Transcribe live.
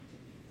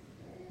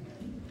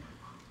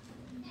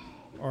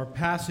Our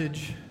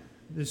passage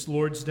this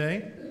Lord's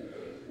Day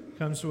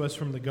comes to us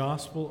from the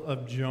Gospel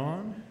of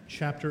John,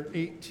 chapter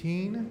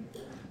 18,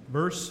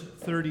 verse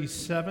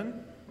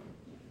 37.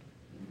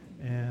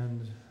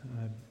 And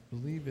I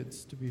believe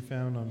it's to be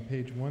found on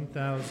page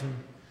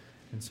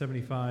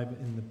 1075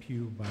 in the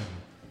Pew Bible.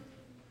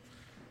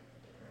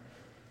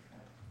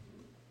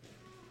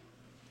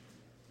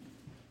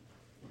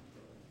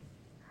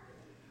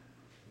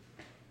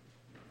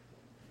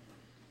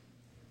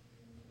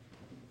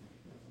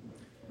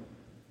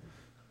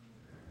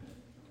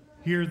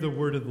 Hear the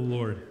word of the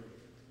Lord.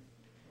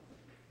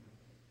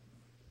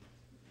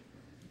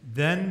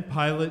 Then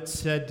Pilate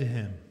said to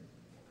him,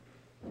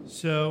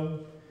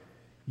 "So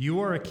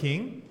you are a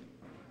king?"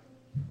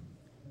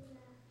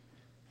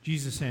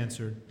 Jesus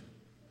answered,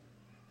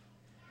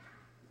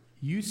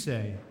 "You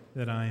say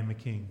that I am a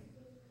king.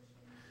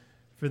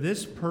 For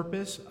this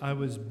purpose I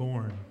was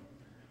born,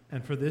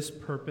 and for this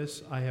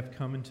purpose I have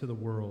come into the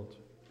world,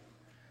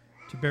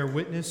 to bear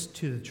witness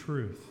to the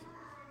truth.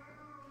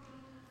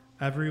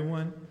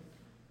 Everyone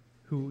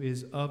who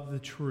is of the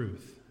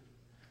truth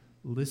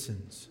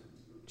listens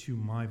to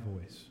my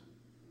voice."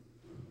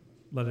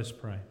 Let us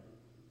pray.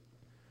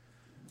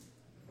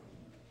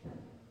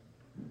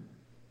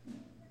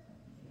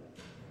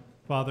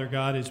 Father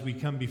God, as we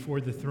come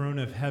before the throne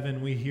of heaven,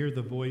 we hear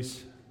the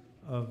voice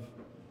of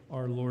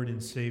our Lord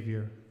and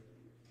Savior.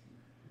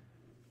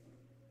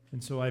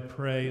 And so I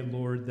pray,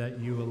 Lord, that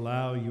you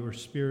allow your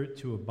Spirit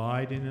to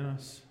abide in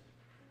us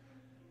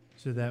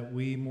so that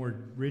we more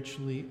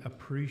richly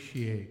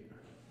appreciate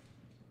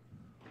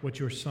what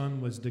your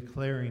Son was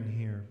declaring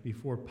here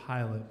before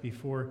Pilate,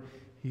 before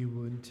he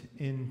went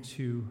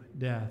into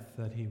death,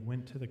 that he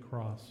went to the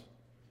cross.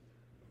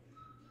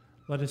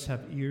 Let us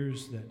have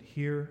ears that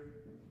hear.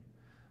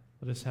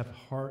 Let us have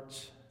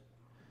hearts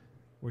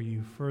where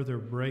you further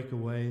break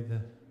away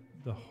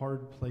the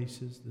hard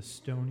places, the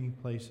stony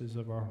places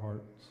of our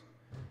hearts,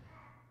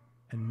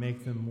 and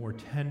make them more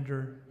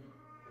tender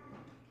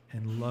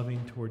and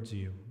loving towards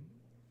you.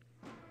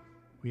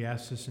 We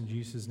ask this in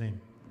Jesus' name.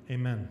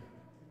 Amen.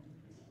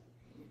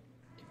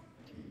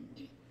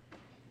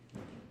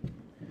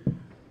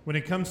 When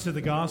it comes to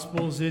the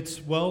Gospels,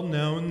 it's well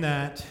known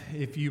that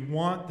if you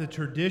want the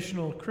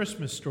traditional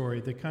Christmas story,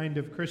 the kind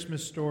of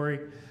Christmas story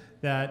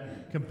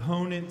that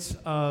components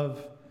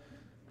of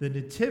the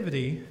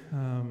nativity,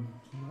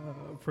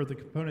 for the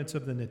components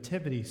of the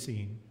nativity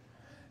scene,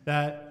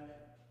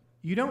 that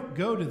you don't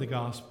go to the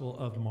Gospel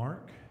of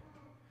Mark,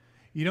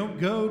 you don't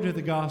go to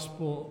the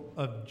Gospel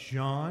of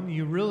John,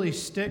 you really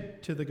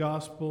stick to the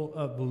Gospel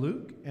of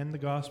Luke and the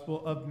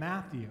Gospel of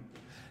Matthew.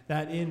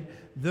 That in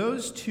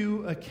those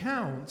two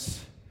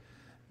accounts,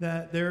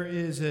 that there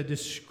is a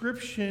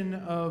description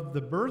of the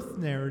birth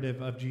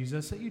narrative of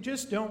Jesus that you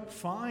just don't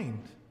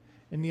find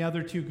in the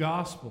other two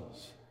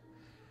Gospels.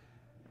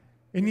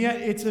 And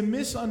yet it's a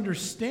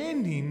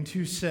misunderstanding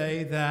to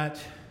say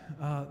that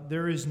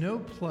there is no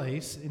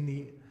place in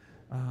the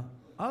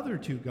other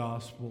two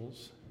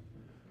Gospels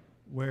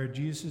where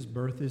Jesus'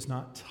 birth is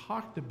not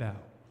talked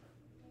about.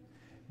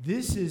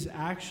 This is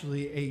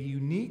actually a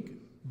unique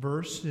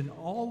verse in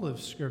all of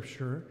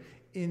Scripture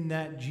in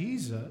that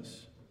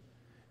Jesus,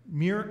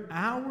 mere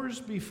hours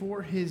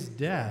before his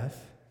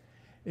death,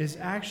 is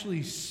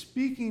actually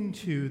speaking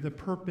to the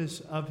purpose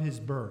of his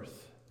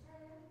birth.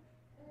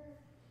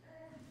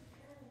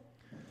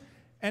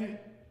 And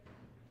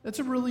it's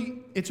a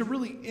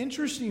really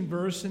interesting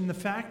verse in the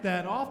fact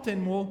that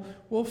often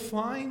we'll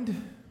find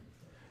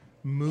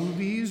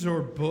movies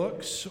or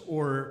books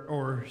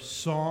or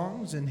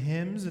songs and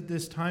hymns at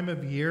this time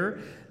of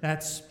year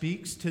that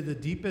speaks to the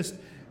deepest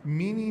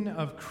meaning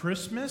of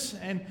Christmas.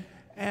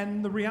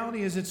 And the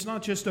reality is it's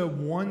not just a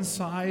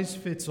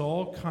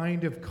one-size-fits-all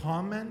kind of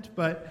comment,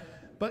 but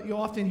you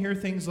often hear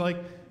things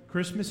like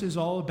Christmas is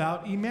all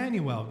about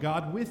Emmanuel,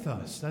 God with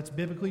us. That's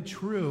biblically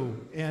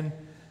true.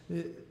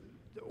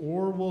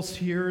 Or we'll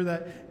hear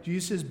that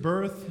Jesus'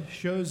 birth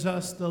shows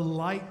us the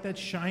light that's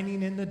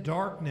shining in the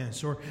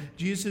darkness, or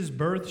Jesus'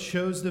 birth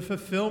shows the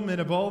fulfillment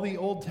of all the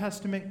Old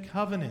Testament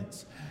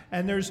covenants.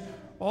 And there's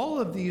all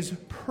of these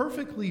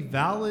perfectly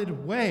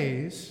valid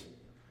ways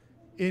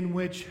in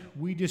which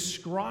we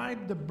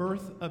describe the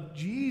birth of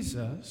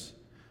Jesus,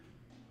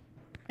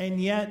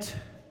 and yet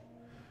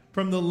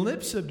from the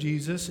lips of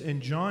Jesus in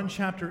John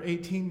chapter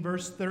 18,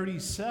 verse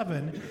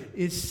 37,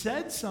 is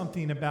said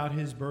something about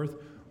his birth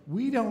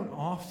we don't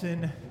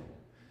often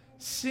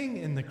sing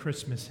in the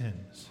Christmas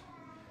hymns.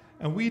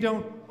 And we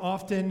don't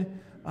often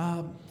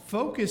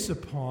focus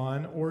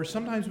upon, or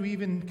sometimes we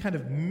even kind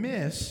of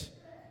miss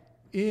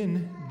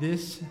in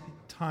this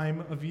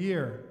time of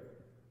year.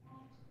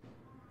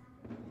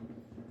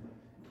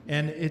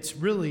 And it's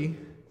really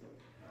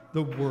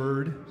the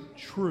word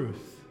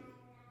truth.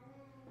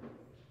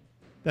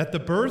 That the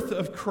birth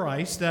of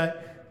Christ,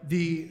 that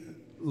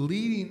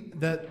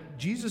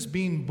Jesus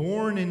being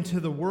born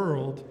into the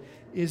world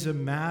is a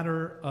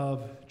matter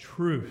of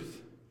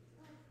truth.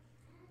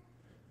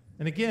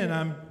 And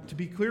again, to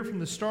be clear from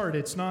the start,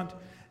 it's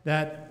not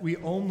that we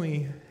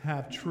only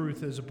have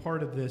truth as a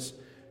part of this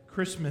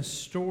Christmas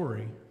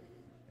story.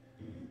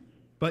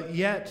 But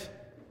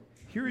yet,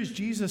 here is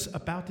Jesus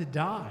about to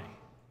die.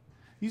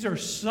 These are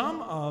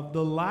some of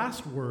the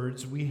last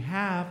words we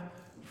have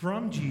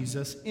from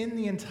Jesus in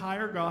the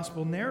entire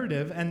gospel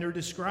narrative, and they're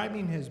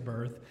describing his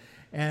birth.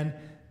 And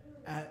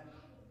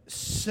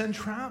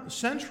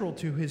central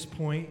to his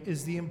point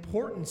is the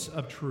importance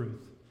of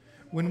truth.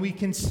 When we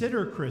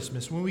consider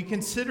Christmas, when we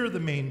consider the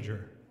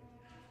manger,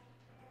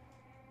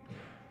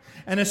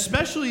 and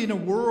especially in a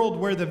world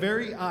where the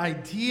very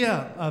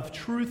idea of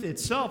truth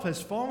itself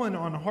has fallen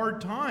on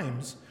hard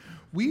times,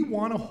 we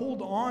want to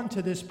hold on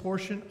to this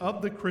portion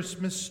of the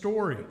Christmas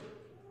story.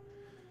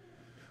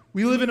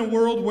 We live in a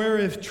world where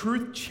if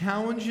truth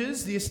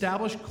challenges the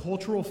established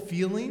cultural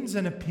feelings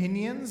and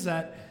opinions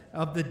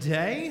of the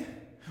day,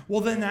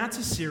 well, then that's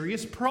a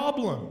serious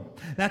problem.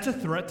 That's a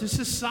threat to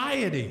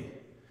society.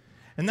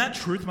 And that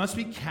truth must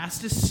be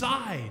cast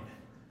aside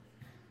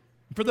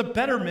for the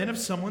betterment of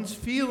someone's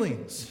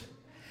feelings.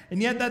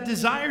 And yet that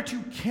desire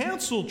to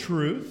cancel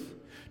truth,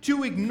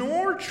 to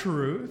ignore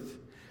truth,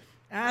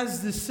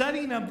 as the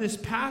setting of this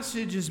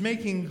passage is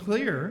making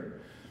clear,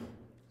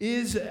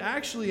 is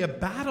actually a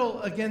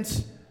battle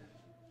against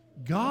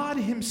God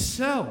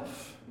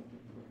himself.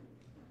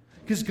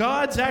 Because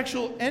God's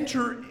actual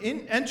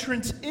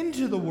entrance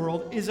into the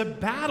world is a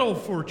battle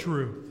for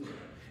truth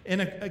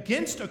and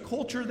against a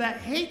culture that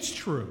hates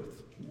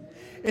truth.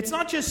 It's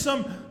not just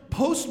some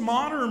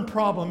postmodern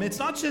problem. It's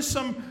not just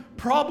some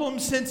problem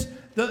since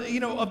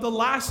of the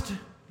last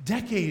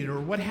decade or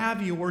what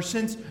have you, or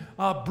since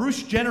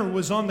Bruce Jenner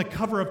was on the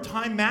cover of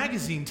Time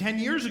magazine 10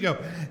 years ago.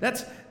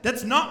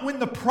 That's not when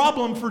the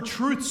problem for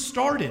truth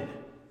started.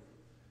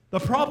 The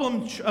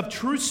problem of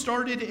truth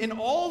started in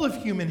all of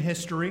human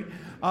history,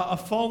 a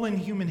fallen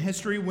human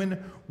history,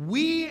 when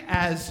we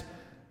as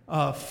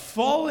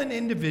fallen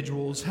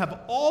individuals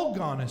have all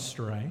gone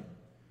astray,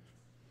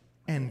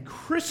 and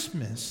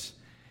Christmas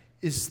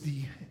is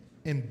the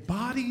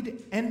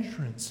embodied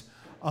entrance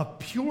of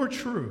pure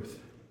truth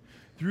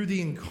through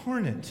the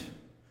incarnate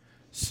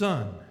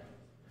Son,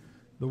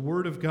 the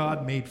Word of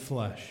God made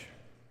flesh.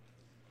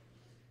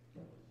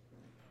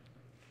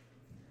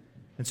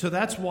 And so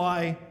that's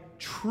why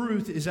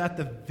truth is at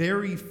the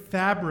very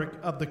fabric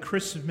of the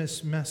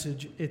Christmas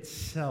message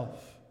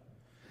itself.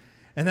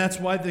 And that's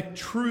why the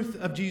truth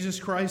of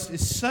Jesus Christ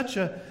is such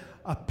a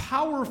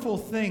powerful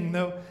thing,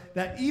 though,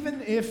 that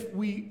even if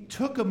we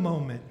took a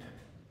moment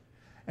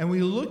and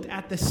we looked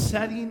at the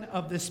setting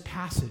of this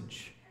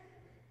passage,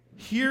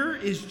 here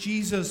is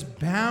Jesus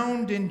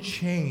bound in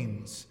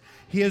chains.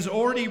 He has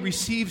already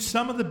received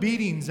some of the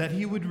beatings that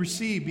he would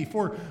receive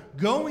before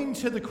going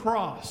to the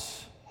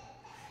cross.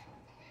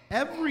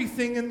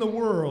 Everything in the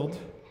world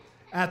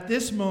at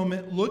this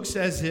moment looks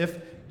as if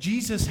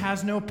Jesus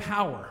has no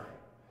power.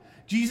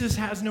 Jesus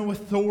has no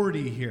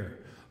authority here.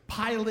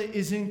 Pilate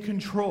is in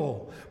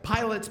control.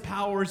 Pilate's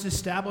power is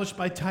established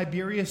by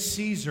Tiberius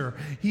Caesar.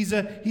 He's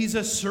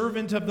a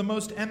servant of the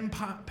most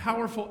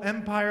powerful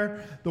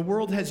empire the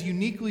world has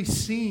uniquely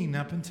seen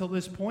up until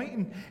this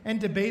point, and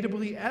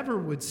debatably ever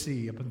would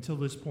see up until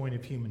this point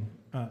of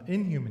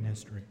in human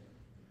history.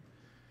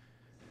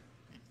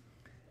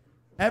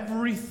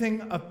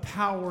 Everything of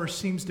power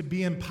seems to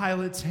be in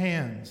Pilate's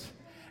hands,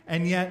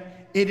 and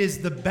yet it is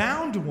the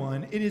bound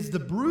one, it is the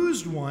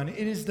bruised one,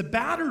 it is the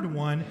battered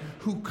one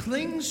who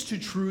clings to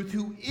truth,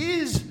 who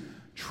is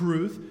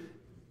truth,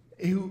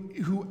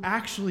 who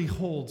actually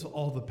holds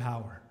all the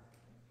power.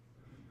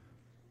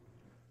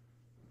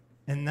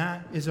 And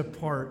that is a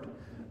part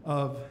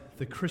of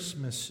the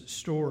Christmas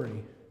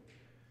story.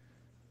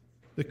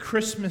 The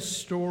Christmas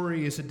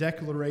story is a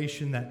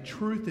declaration that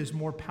truth is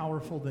more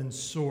powerful than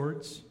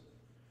swords.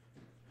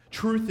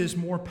 Truth is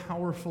more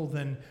powerful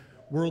than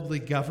worldly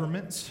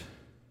governments,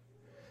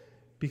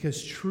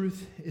 because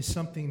truth is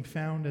something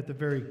found at the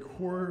very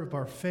core of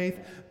our faith.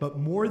 But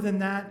more than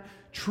that,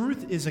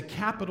 truth is a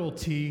capital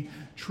T.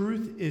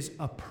 Truth is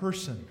a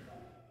person.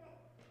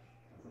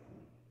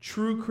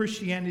 True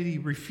Christianity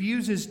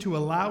refuses to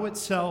allow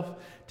itself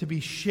to be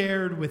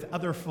shared with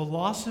other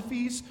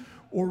philosophies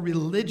or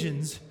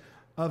religions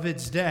of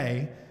its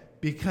day,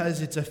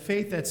 because it's a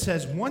faith that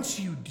says once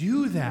you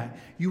do that,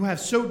 you have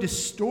so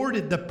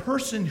distorted the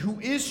person who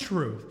is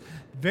truth,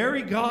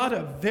 very God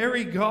of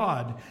very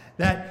God,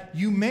 that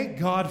you make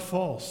God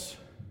false.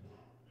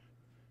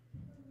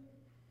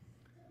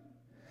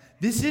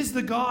 This is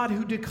the God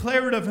who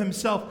declared of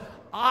himself,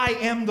 I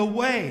am the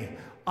way,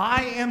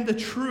 I am the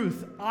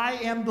truth, I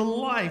am the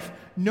life.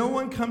 No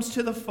one comes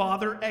to the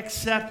Father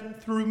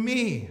except through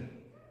me.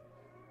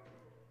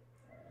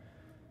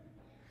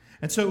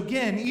 And so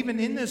again, even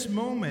in this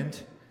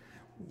moment,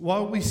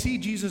 while we see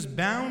Jesus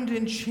bound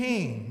in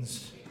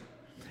chains,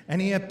 and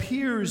he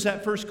appears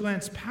at first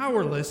glance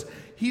powerless,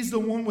 he's the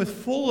one with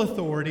full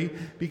authority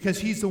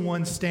because he's the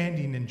one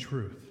standing in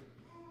truth.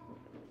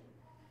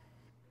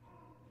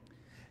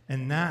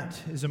 And that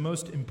is a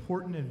most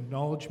important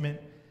acknowledgement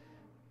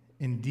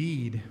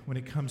indeed when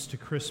it comes to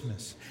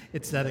Christmas.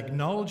 It's that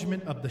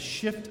acknowledgement of the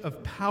shift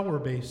of power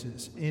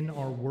bases in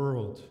our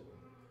world.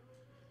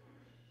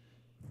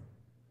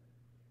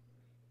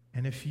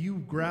 And if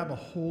you grab a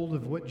hold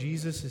of what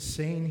Jesus is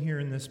saying here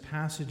in this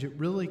passage, it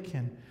really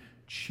can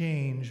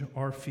change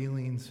our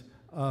feelings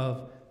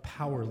of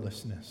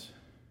powerlessness.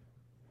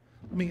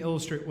 Let me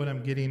illustrate what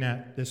I'm getting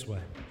at this way.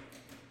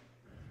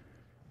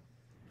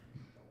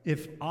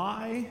 If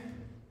I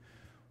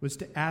was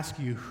to ask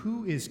you,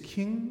 who is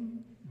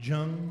Kim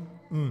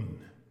Jong-un?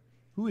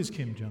 Who is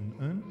Kim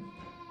Jong-un?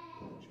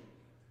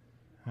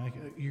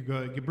 You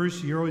go,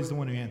 Bruce, you're always the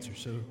one who answers,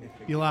 so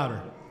be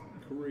louder.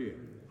 Korea.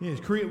 Yes,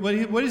 Korea.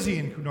 What is he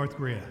in North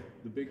Korea?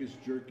 The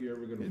biggest jerk you're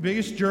ever going to find.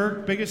 Biggest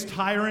jerk, biggest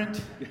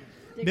tyrant,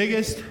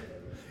 biggest,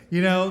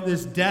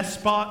 this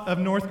despot of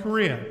North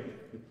Korea.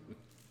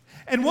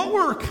 And what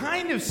we're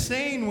kind of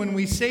saying when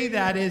we say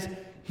that is,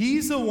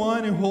 he's the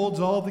one who holds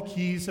all the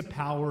keys of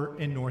power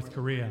in North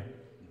Korea.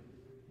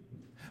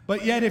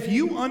 But yet, if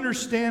you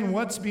understand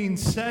what's being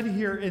said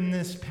here in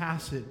this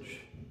passage,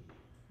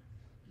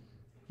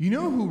 you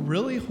know who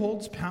really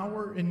holds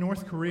power in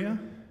North Korea?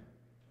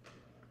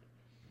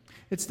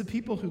 It's the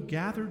people who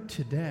gathered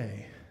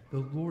today, the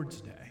Lord's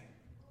Day,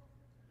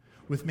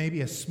 with maybe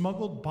a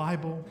smuggled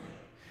Bible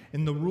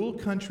in the rural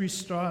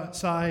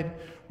countryside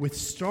with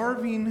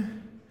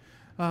starving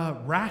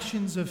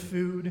rations of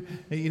food,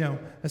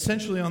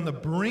 essentially on the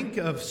brink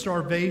of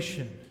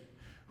starvation,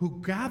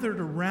 who gathered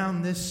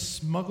around this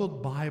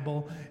smuggled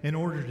Bible in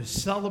order to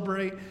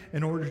celebrate,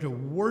 in order to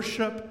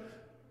worship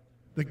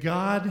the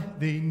God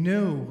they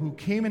knew who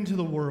came into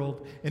the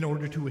world in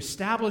order to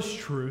establish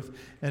truth,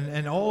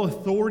 and all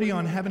authority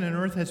on heaven and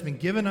earth has been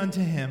given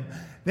unto him.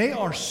 They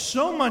are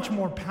so much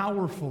more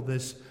powerful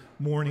this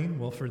morning.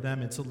 Well, for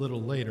them, it's a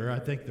little later. I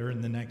think they're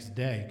in the next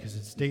day because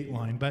it's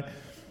Dateline. But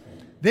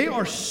they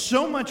are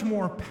so much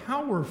more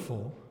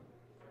powerful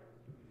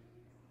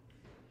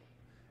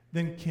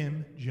than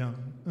Kim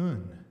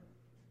Jong-un.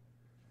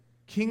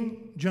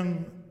 Kim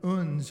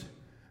Jong-un's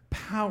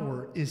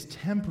power is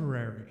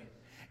temporary.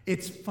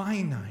 It's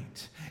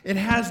finite. It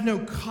has no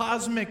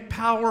cosmic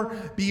power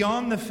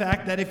beyond the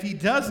fact that if he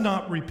does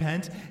not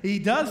repent, he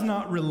does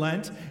not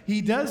relent, he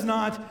does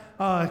not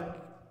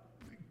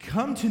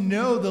come to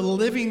know the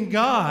living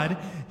God,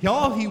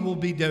 all he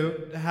will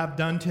have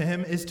done to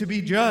him is to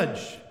be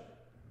judged.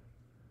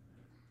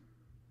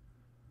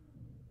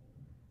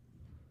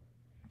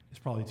 It's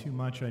probably too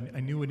much. I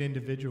knew an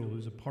individual who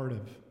was a part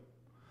of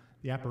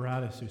the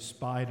apparatus who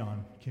spied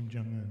on Kim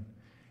Jong-un.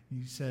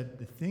 He said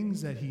the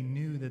things that he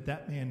knew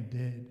that man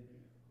did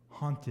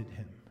haunted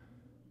him.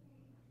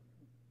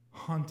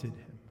 Haunted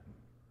him.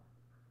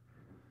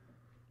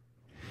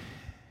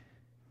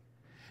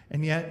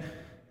 And yet,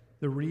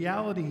 the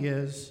reality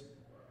is,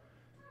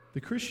 the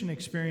Christian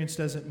experience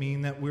doesn't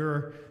mean that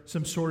we're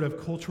some sort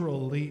of cultural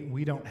elite.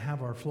 We don't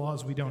have our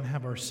flaws. We don't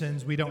have our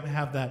sins. We don't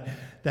have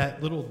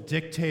that little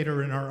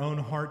dictator in our own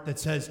heart that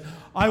says,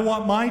 I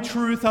want my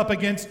truth up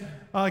against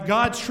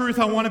God's truth.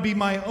 I want to be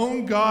my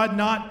own God,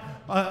 not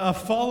a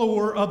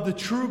follower of the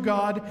true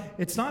God.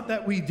 It's not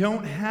that we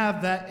don't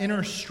have that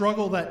inner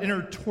struggle, that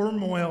inner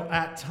turmoil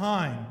at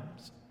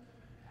times.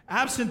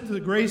 Absent the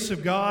grace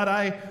of God,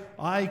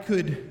 I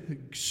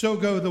could so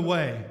go the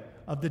way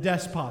of the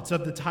despots,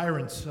 of the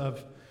tyrants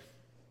of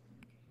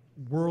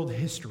world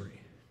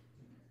history.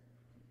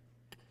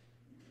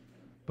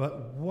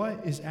 But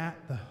what is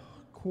at the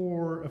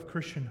core of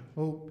Christian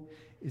hope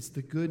is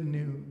the good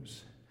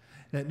news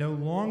that no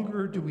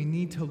longer do we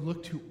need to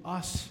look to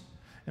us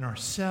and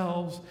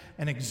ourselves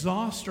and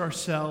exhaust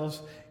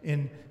ourselves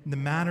in the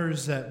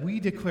matters that we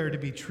declare to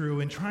be true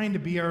and trying to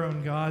be our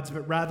own gods,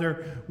 but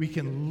rather we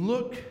can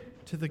look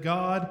to the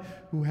God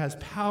who has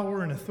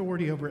power and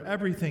authority over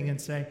everything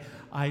and say,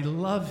 I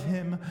love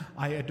him,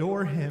 I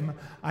adore him,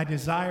 I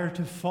desire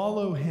to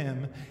follow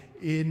him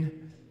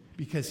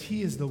because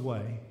he is the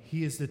way,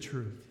 he is the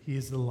truth, he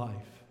is the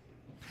life.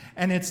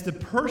 And it's the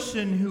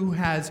person who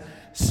has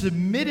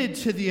submitted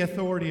to the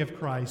authority of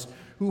Christ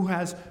who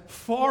has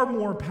far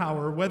more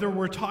power, whether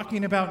we're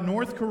talking about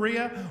North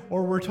Korea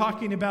or we're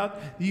talking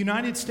about the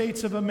United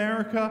States of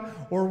America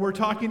or we're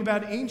talking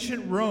about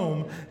ancient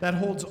Rome that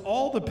holds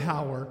all the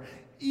power,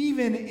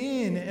 even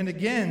in and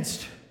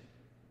against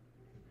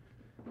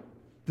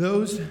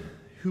those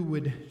who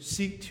would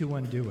seek to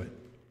undo it.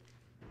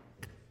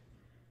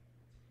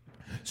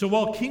 So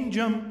while Kim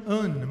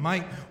Jong-un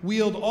might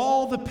wield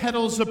all the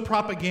pedals of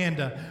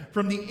propaganda,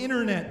 from the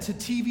internet to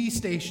TV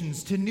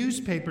stations to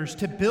newspapers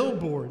to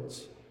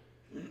billboards,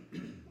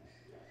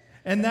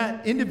 and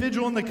that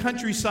individual in the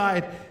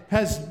countryside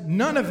has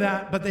none of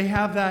that, but they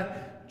have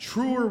that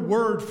truer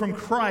word from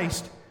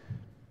Christ,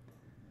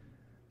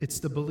 it's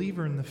the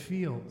believer in the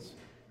fields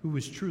who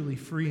is truly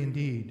free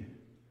indeed.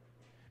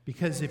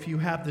 Because if you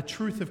have the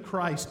truth of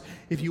Christ,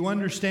 if you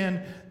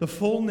understand the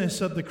fullness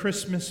of the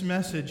Christmas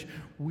message,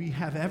 we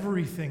have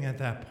everything at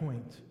that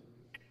point,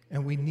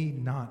 and we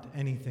need not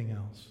anything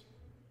else.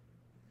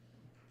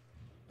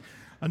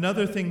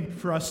 Another thing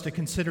for us to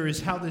consider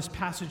is how this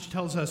passage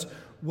tells us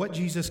what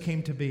Jesus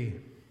came to be.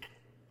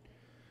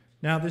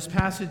 Now, this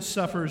passage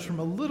suffers from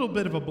a little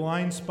bit of a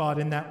blind spot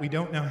in that we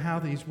don't know how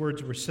these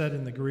words were said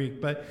in the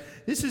Greek, but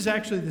this is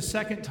actually the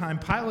second time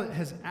Pilate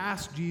has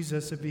asked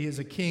Jesus if he is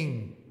a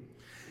king.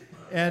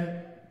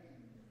 And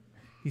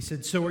he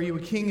said, "So are you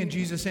a king?" And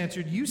Jesus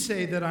answered, "You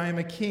say that I am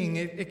a king."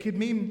 It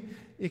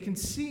can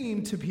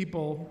seem to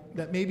people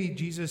that maybe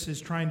Jesus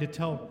is trying to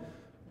tell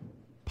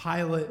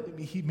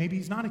Pilate maybe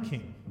he's not a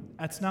king.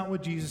 That's not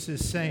what Jesus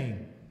is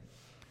saying.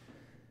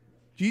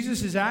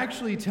 Jesus is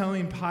actually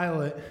telling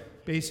Pilate,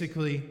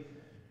 basically,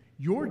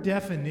 your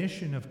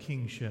definition of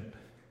kingship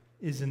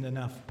isn't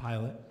enough,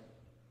 Pilate.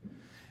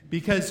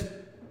 Because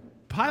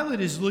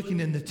Pilate is looking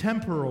in the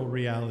temporal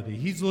reality.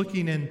 He's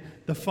looking in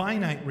the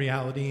finite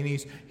reality,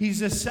 and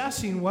he's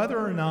assessing whether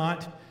or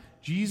not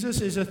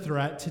Jesus is a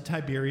threat to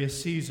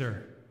Tiberius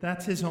Caesar.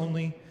 That's his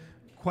only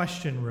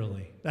question,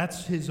 really.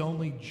 That's his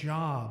only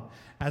job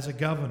as a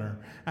governor.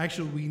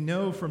 Actually, we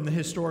know from the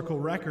historical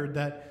record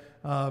that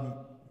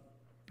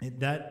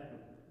that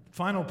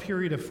final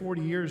period of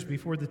 40 years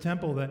before the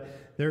temple,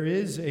 that there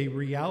is a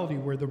reality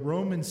where the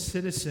Roman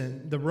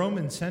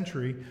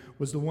century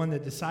was the one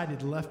that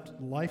decided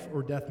life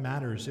or death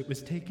matters. It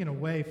was taken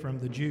away from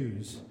the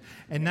Jews.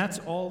 And that's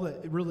all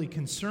that really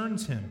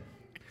concerns him.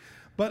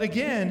 But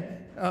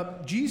again,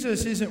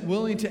 Jesus isn't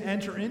willing to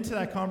enter into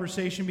that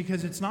conversation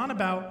because it's not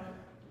about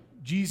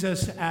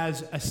Jesus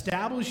as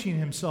establishing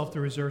himself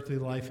through his earthly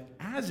life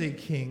as a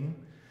king,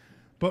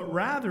 but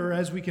rather,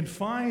 as we can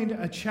find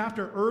a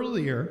chapter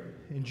earlier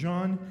in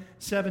John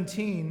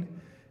 17,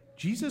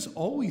 Jesus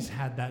always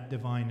had that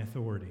divine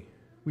authority.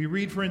 We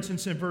read, for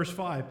instance, in verse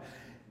 5,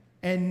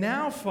 "And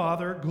now,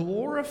 Father,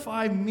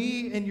 glorify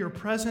me in your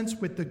presence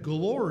with the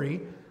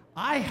glory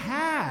I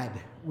had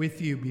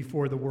with you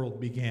before the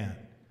world began."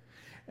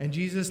 And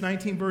Jesus,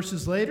 19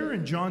 verses later,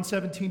 in John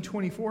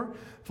 17:24,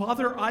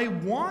 "Father, I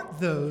want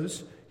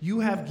those you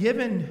have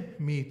given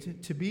me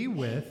to be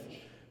with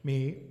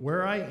me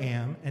where I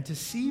am, and to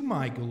see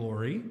my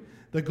glory,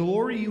 the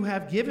glory you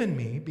have given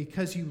me,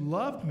 because you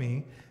loved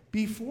me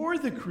before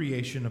the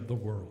creation of the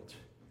world."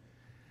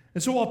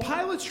 And so while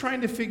Pilate's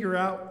trying to figure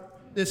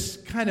out this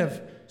kind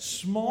of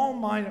small,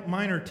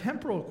 minor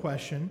temporal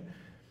question,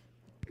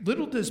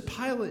 little does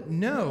Pilate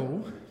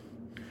know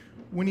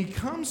when he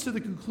comes to the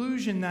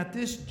conclusion that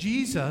this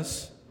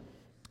Jesus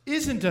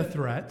isn't a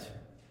threat,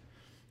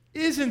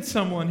 isn't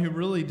someone who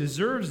really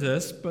deserves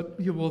this, but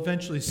he will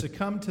eventually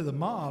succumb to the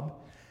mob,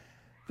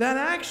 that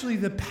actually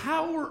the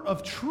power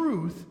of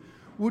truth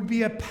would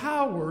be a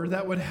power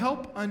that would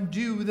help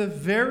undo the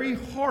very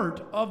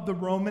heart of the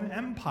Roman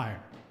Empire.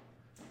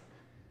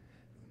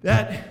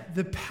 That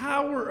the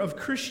power of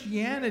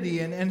Christianity,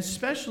 and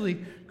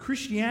especially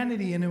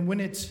Christianity, and when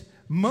it's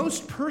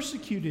most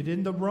persecuted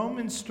in the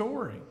Roman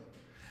story.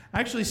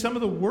 Actually, some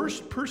of the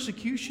worst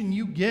persecution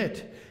you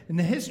get in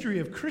the history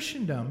of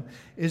Christendom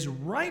is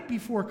right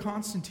before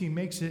Constantine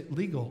makes it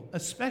legal,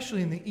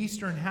 especially in the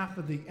eastern half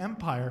of the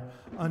empire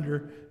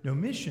under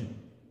Domitian,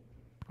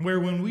 where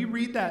when we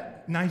read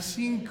that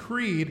Nicene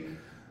Creed,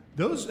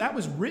 that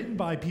was written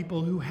by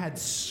people who had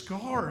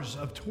scars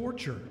of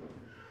torture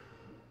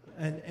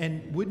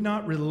and would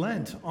not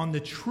relent on the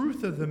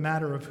truth of the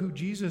matter of who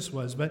Jesus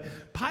was.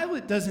 But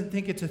Pilate doesn't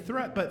think it's a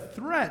threat, but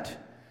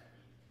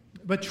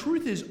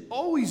truth is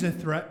always a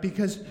threat,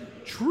 because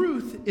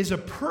truth is a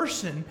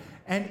person,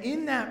 and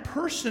in that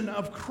person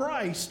of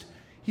Christ,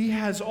 he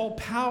has all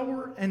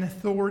power and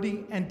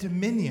authority and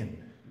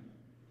dominion.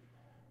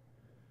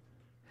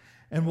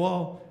 And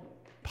while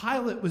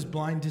Pilate was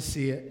blind to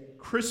see it,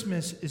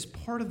 Christmas is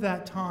part of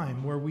that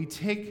time where we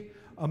take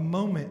a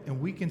moment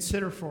and we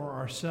consider for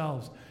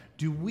ourselves,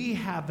 do we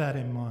have that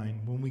in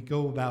mind when we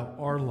go about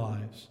our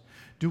lives?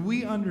 Do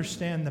we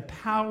understand the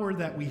power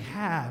that we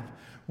have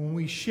when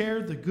we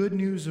share the good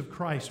news of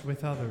Christ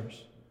with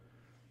others?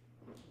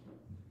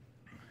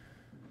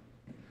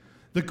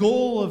 The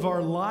goal of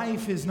our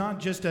life is not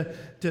just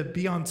to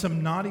be on some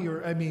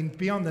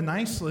be on the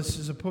nice list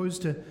as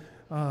opposed to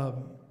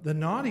the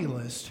naughty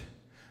list,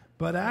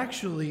 but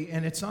actually,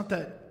 and it's not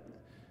that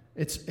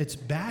it's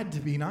bad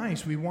to be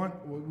nice. We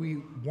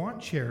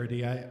want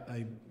charity.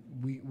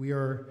 We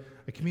are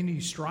a community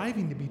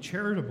striving to be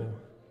charitable,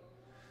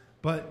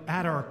 but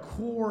at our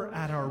core,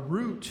 at our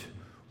root,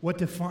 what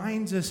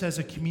defines us as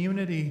a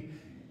community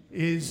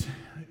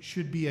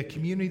should be a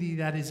community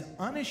that is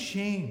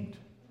unashamed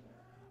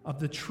of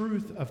the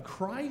truth of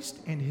Christ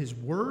and his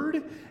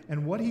word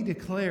and what he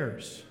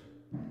declares.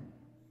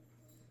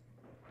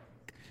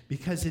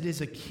 Because it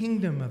is a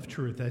kingdom of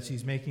truth, as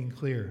he's making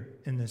clear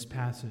in this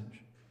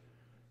passage.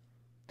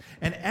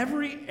 And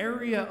every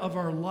area of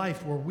our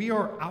life where we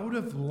are out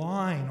of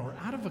line or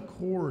out of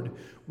accord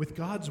with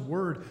God's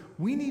word,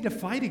 we need to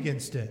fight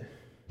against it.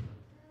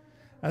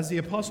 As the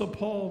Apostle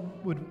Paul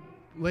would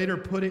later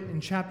put it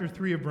in chapter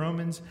 3 of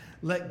Romans,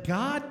 "Let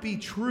God be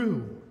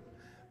true,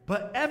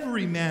 but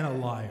every man a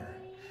liar,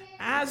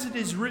 as it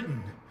is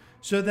written,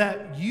 so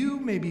that you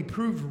may be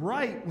proved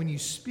right when you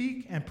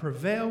speak and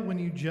prevail when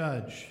you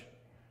judge."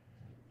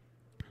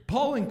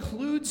 Paul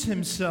includes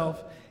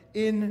himself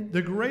in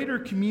the greater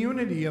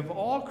community of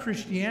all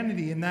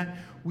Christianity, in that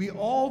we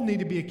all need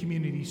to be a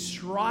community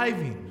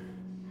striving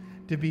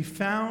to be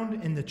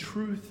found in the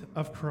truth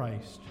of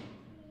Christ.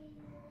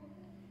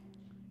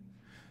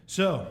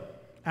 So,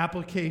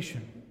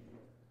 application.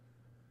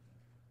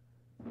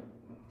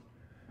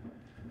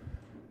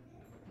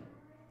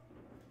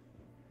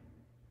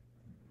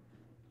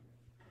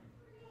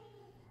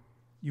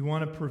 You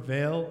want to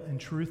prevail in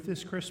truth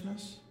this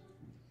Christmas?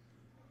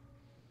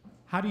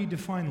 How do you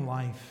define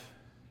life?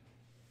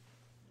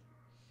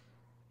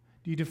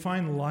 Do you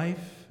define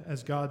life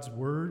as God's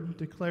Word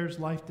declares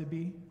life to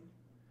be?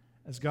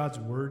 As God's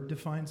Word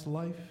defines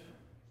life?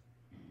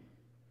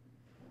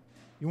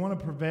 You want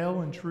to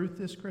prevail in truth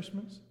this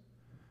Christmas?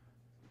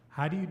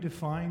 How do you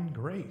define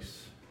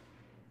grace?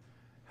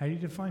 How do you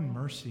define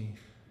mercy?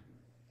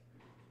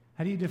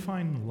 How do you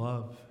define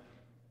love?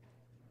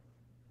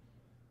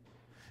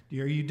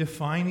 Are you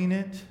defining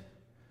it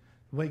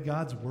the way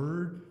God's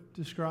Word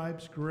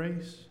describes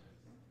grace?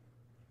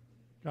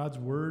 God's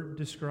Word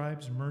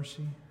describes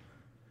mercy?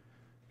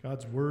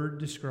 God's Word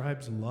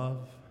describes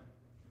love?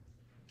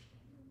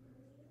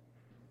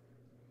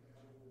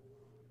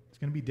 It's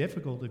going to be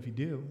difficult if you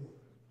do.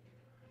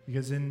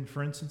 Because in,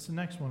 for instance, the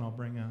next one I'll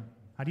bring up.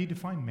 How do you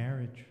define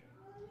marriage?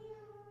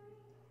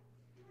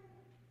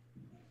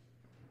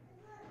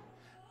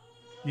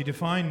 You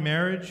define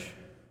marriage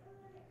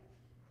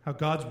how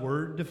God's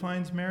Word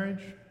defines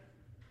marriage?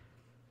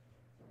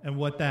 And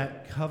what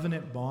that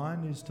covenant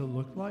bond is to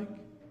look like?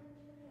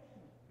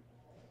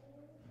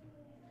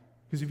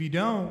 Because if you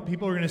don't,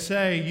 people are going to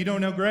say, you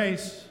don't know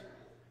grace,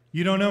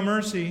 you don't know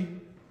mercy,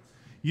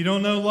 you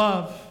don't know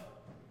love.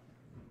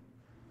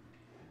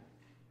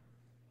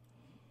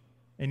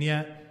 And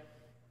yet,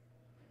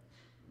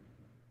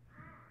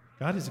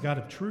 God is a God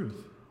of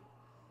truth.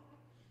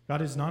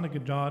 God is not a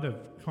God of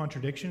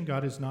contradiction.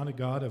 God is not a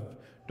God of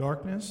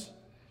darkness.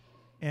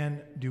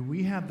 And do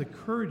we have the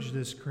courage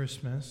this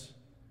Christmas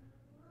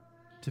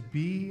to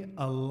be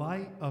a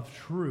light of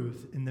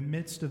truth in the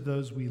midst of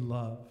those we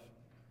love?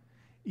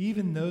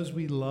 Even those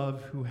we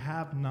love who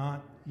have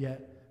not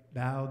yet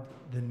bowed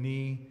the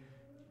knee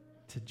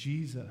to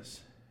Jesus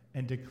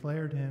and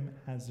declared him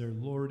as their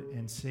Lord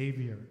and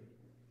Savior.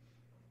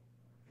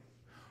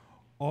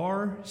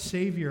 Our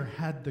Savior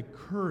had the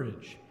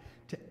courage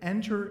to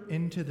enter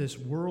into this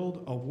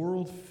world, a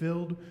world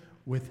filled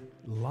with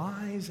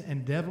lies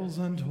and devils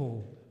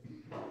untold.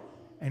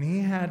 And he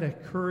had a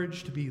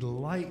courage to be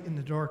light in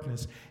the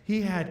darkness.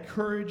 He had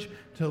courage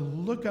to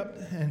look up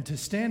and to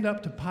stand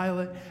up to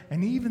Pilate.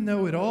 And even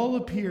though it all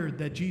appeared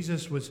that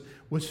Jesus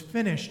was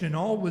finished and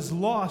all was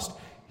lost,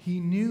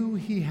 he knew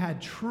he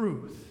had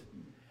truth.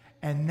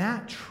 And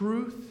that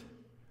truth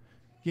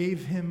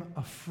gave him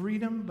a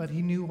freedom, but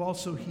he knew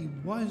also he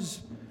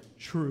was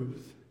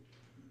truth.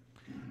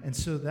 And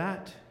so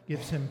that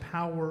gives him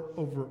power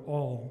over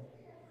all.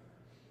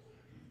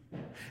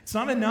 It's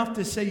not enough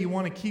to say you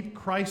want to keep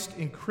Christ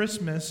in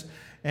Christmas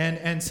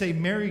and say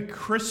Merry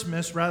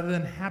Christmas rather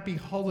than Happy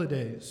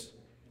Holidays.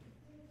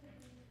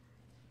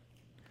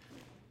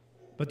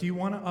 But do you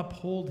want to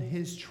uphold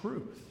his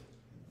truth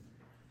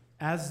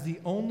as the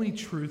only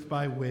truth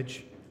by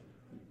which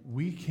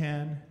we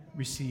can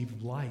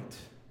receive light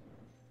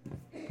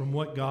from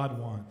what God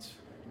wants?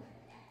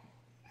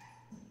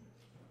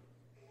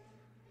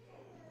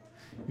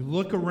 You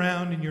look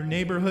around in your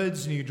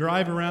neighborhoods and you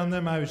drive around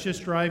them. I was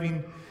just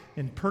driving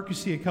in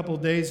Percy a couple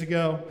of days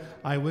ago.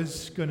 I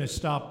was going to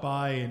stop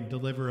by and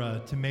deliver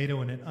a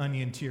tomato and an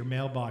onion to your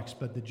mailbox,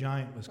 but the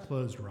Giant was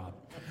closed, Rob.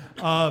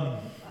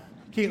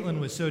 Caitlin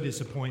was so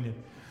disappointed.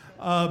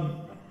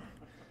 And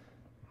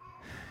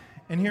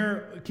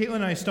here, Caitlin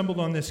and I stumbled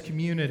on this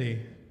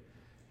community,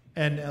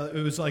 and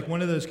it was like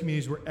one of those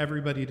communities where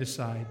everybody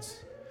decides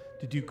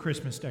to do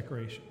Christmas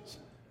decorations.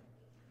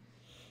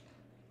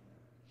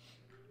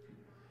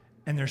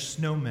 And there's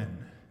snowmen.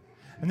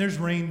 And there's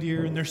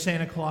reindeer, and there's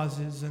Santa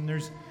Clauses, and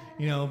there's,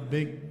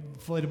 big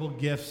inflatable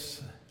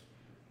gifts.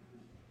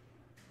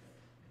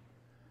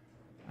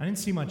 I didn't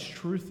see much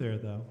truth there,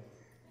 though.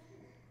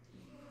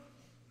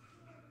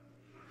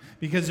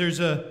 Because there's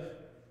a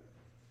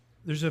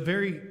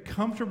very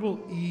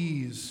comfortable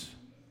ease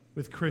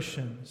with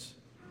Christians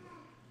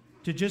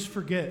to just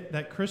forget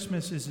that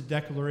Christmas is a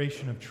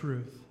declaration of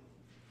truth.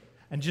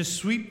 And just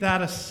sweep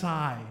that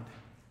aside.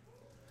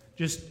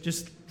 Just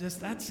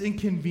that's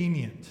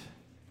inconvenient.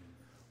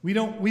 We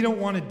don't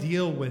want to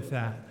deal with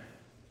that,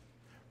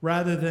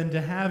 rather than to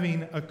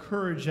having a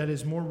courage that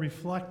is more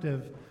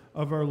reflective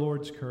of our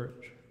Lord's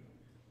courage.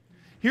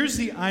 Here's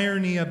the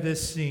irony of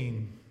this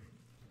scene.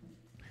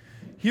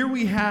 Here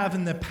we have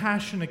in the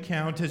Passion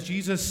account, as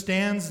Jesus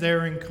stands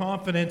there in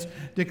confidence,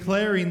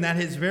 declaring that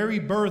his very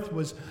birth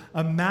was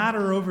a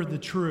matter over the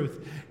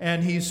truth.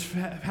 And he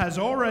has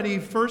already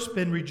first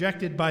been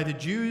rejected by the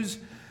Jews,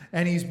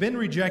 and he's been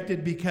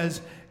rejected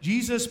because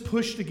Jesus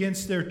pushed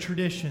against their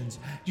traditions.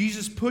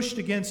 Jesus pushed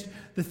against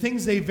the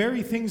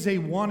very things they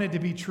wanted to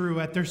be true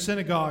at their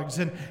synagogues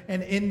and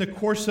in the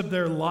course of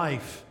their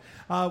life.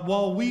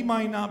 while we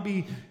might not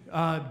be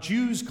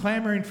Jews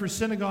clamoring for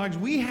synagogues,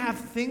 we have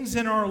things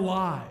in our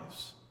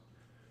lives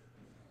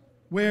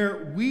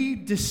where we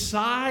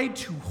decide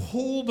to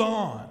hold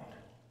on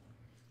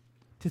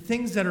to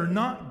things that are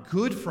not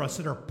good for us,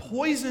 that are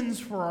poisons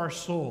for our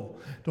soul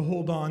to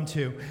hold on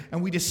to.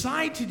 And we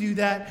decide to do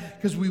that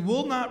because we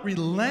will not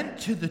relent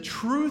to the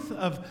truth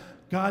of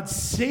God's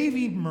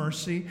saving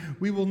mercy.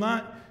 We will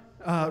not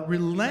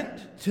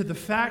relent to the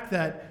fact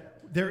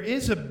that there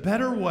is a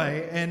better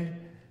way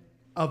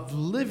of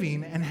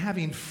living and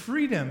having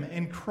freedom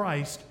in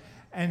Christ.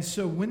 And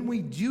so when we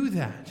do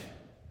that,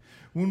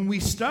 when we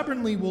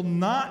stubbornly will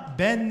not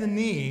bend the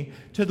knee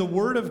to the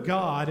Word of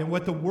God and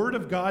what the Word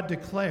of God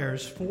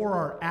declares for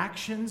our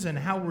actions and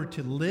how we're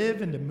to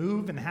live and to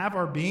move and have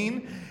our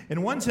being,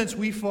 in one sense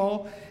we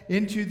fall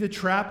into the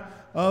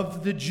trap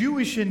of the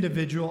Jewish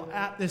individual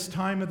at this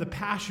time of the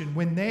Passion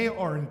when they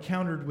are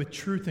encountered with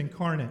truth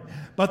incarnate.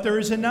 But there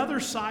is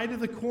another side of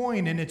the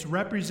coin, and it's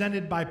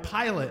represented by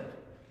Pilate.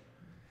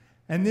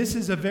 And this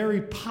is a very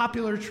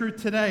popular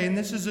truth today, and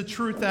this is a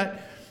truth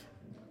that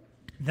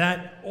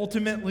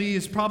ultimately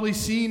is probably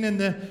seen in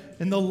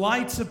the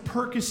lights of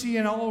Percy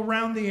and all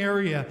around the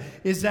area,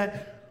 is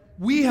that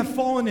we have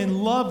fallen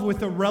in love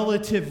with a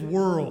relative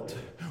world.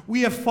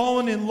 We have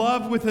fallen in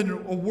love with a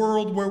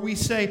world where we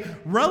say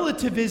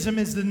relativism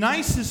is the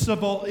nicest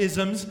of all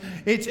isms.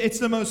 It's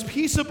the most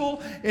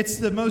peaceable. It's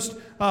the most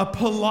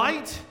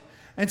polite.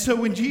 And so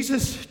when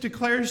Jesus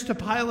declares to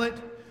Pilate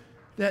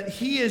that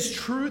he is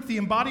truth, the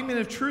embodiment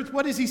of truth,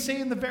 what does he say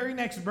in the very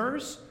next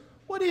verse?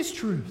 What is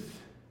truth?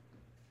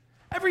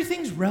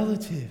 Everything's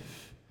relative.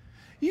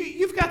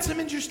 You've got some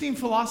interesting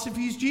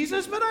philosophies,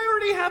 Jesus, but I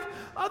already have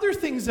other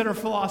things that are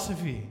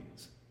philosophies.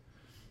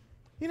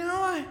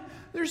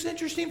 There's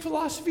interesting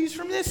philosophies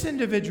from this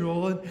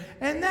individual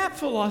and that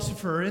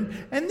philosopher and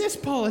this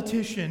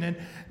politician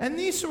and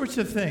these sorts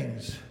of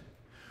things.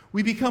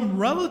 We become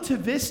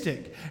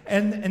relativistic,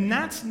 and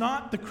that's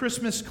not the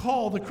Christmas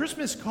call. The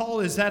Christmas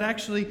call is that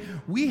actually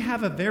we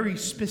have a very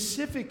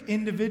specific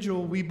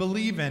individual we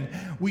believe in.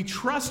 We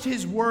trust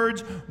his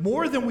words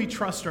more than we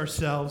trust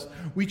ourselves.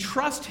 We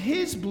trust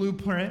his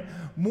blueprint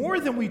more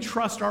than we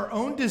trust our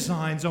own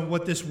designs on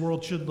what this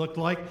world should look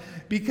like,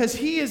 because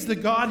he is the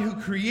God who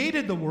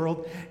created the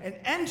world and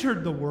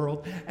entered the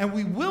world, and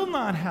we will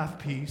not have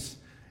peace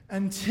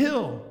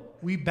until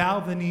we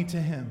bow the knee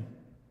to him.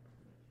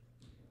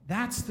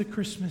 That's the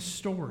Christmas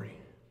story.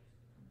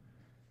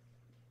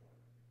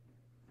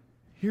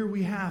 Here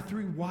we have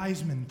 3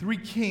 wise men, 3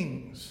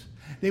 kings.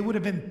 They would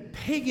have been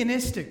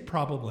paganistic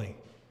probably.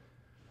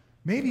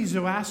 Maybe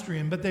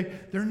Zoroastrian, but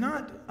they're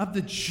not of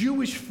the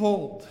Jewish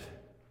fold.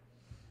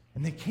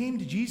 And they came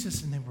to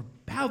Jesus and they were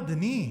bowed the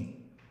knee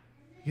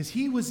because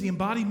he was the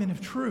embodiment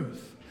of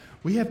truth.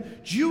 We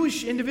have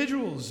Jewish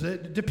individuals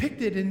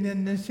depicted in the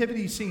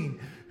nativity scene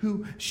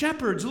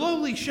shepherds,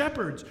 lowly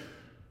shepherds,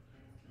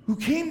 who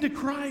came to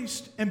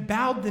Christ and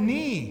bowed the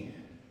knee.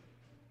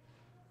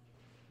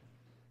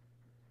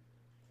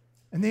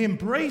 And they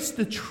embraced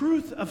the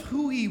truth of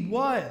who he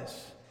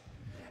was.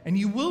 And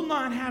you will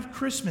not have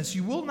Christmas.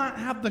 You will not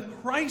have the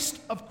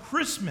Christ of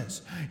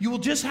Christmas. You will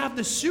just have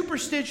the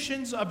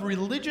superstitions of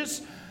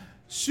religious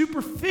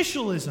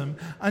superficialism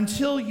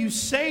until you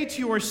say to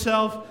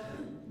yourself,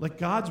 let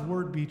God's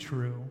word be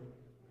true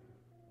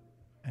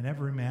and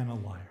every man a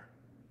liar.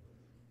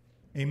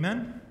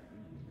 Amen?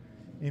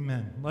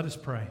 Amen. Let us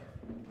pray.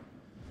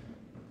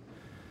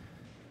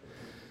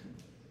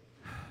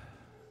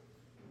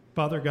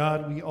 Father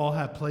God, we all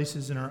have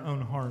places in our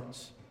own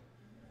hearts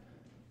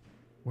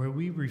where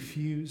we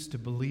refuse to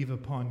believe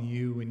upon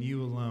you and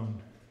you alone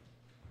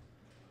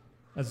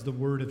as the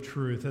word of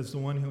truth, as the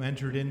one who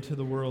entered into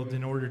the world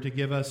in order to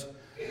give us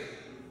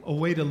a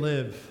way to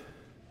live,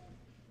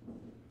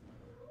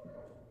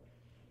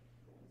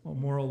 a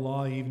moral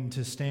law even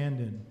to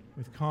stand in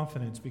with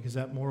confidence, because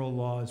that moral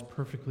law is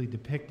perfectly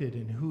depicted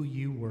in who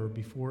you were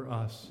before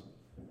us.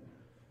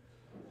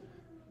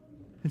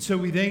 And so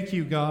we thank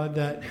you, God,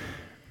 that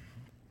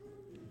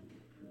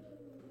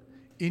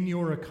in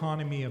your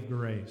economy of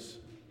grace,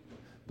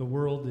 the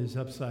world is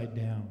upside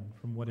down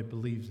from what it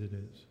believes it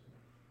is.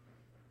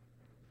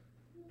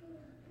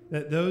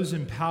 That those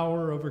in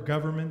power over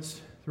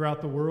governments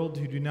throughout the world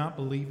who do not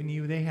believe in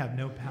you, they have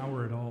no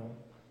power at all.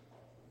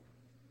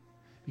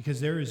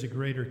 Because there is a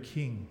greater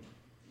king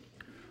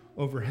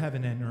over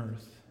heaven and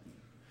earth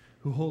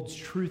who holds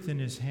truth in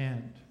his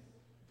hand,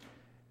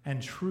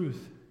 and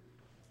truth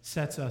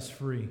sets us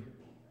free.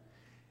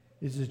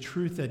 It is a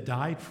truth that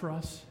died for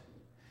us.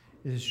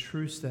 It is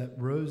truth that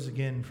rose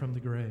again from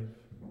the grave.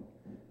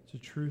 It's a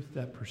truth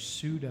that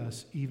pursued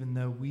us even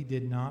though we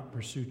did not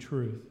pursue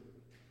truth.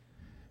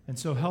 And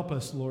so help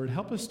us, Lord.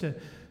 Help us to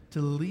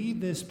leave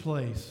this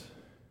place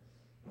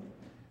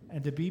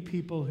and to be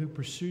people who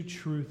pursue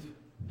truth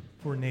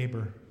for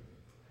neighbor.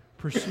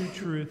 Pursue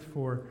truth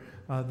for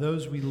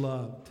those we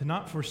love. To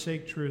not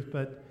forsake truth,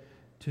 but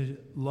to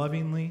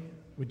lovingly,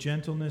 with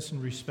gentleness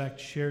and respect,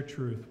 share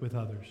truth with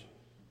others.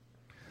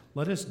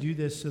 Let us do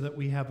this so that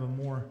we have a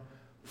more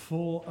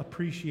full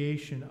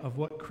appreciation of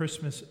what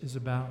Christmas is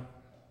about.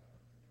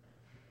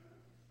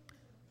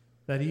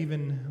 That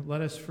even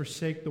let us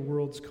forsake the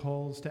world's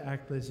calls to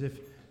act as if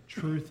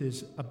truth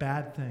is a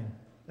bad thing,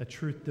 that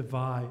truth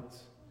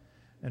divides,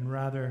 and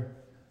rather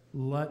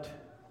let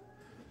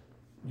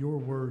your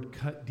word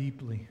cut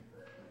deeply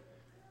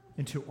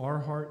into our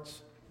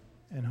hearts,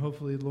 and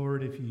hopefully,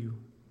 Lord, if you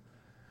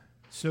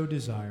so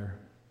desire,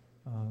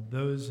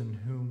 those in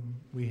whom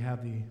we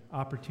have the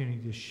opportunity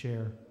to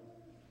share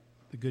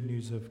the good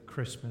news of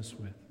Christmas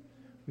with.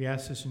 We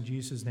ask this in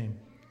Jesus' name.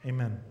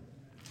 Amen.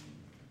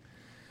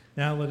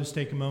 Now let us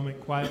take a moment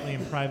quietly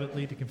and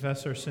privately to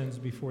confess our sins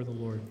before the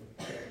Lord.